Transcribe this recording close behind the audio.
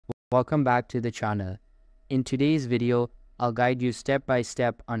Welcome back to the channel. In today's video, I'll guide you step by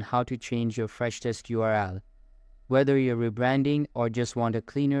step on how to change your Freshdesk URL. Whether you're rebranding or just want a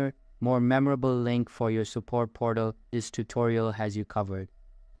cleaner, more memorable link for your support portal, this tutorial has you covered.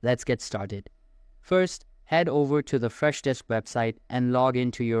 Let's get started. First, head over to the Freshdesk website and log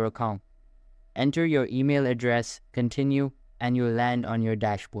into your account. Enter your email address, continue, and you'll land on your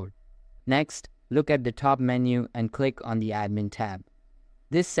dashboard. Next, look at the top menu and click on the Admin tab.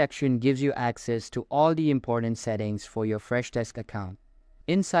 This section gives you access to all the important settings for your Freshdesk account.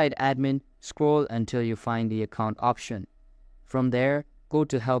 Inside Admin, scroll until you find the Account option. From there, go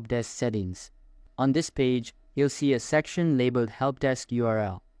to Help Desk Settings. On this page, you'll see a section labeled Help Desk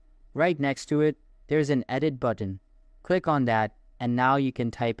URL. Right next to it, there's an Edit button. Click on that, and now you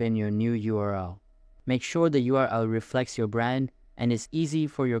can type in your new URL. Make sure the URL reflects your brand and is easy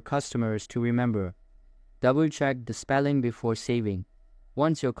for your customers to remember. Double-check the spelling before saving.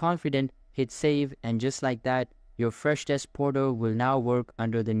 Once you're confident, hit save, and just like that, your Freshdesk portal will now work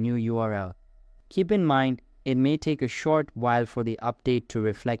under the new URL. Keep in mind, it may take a short while for the update to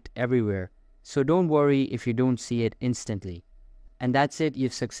reflect everywhere, so don't worry if you don't see it instantly. And that's it,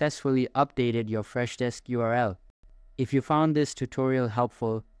 you've successfully updated your Freshdesk URL. If you found this tutorial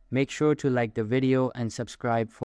helpful, make sure to like the video and subscribe for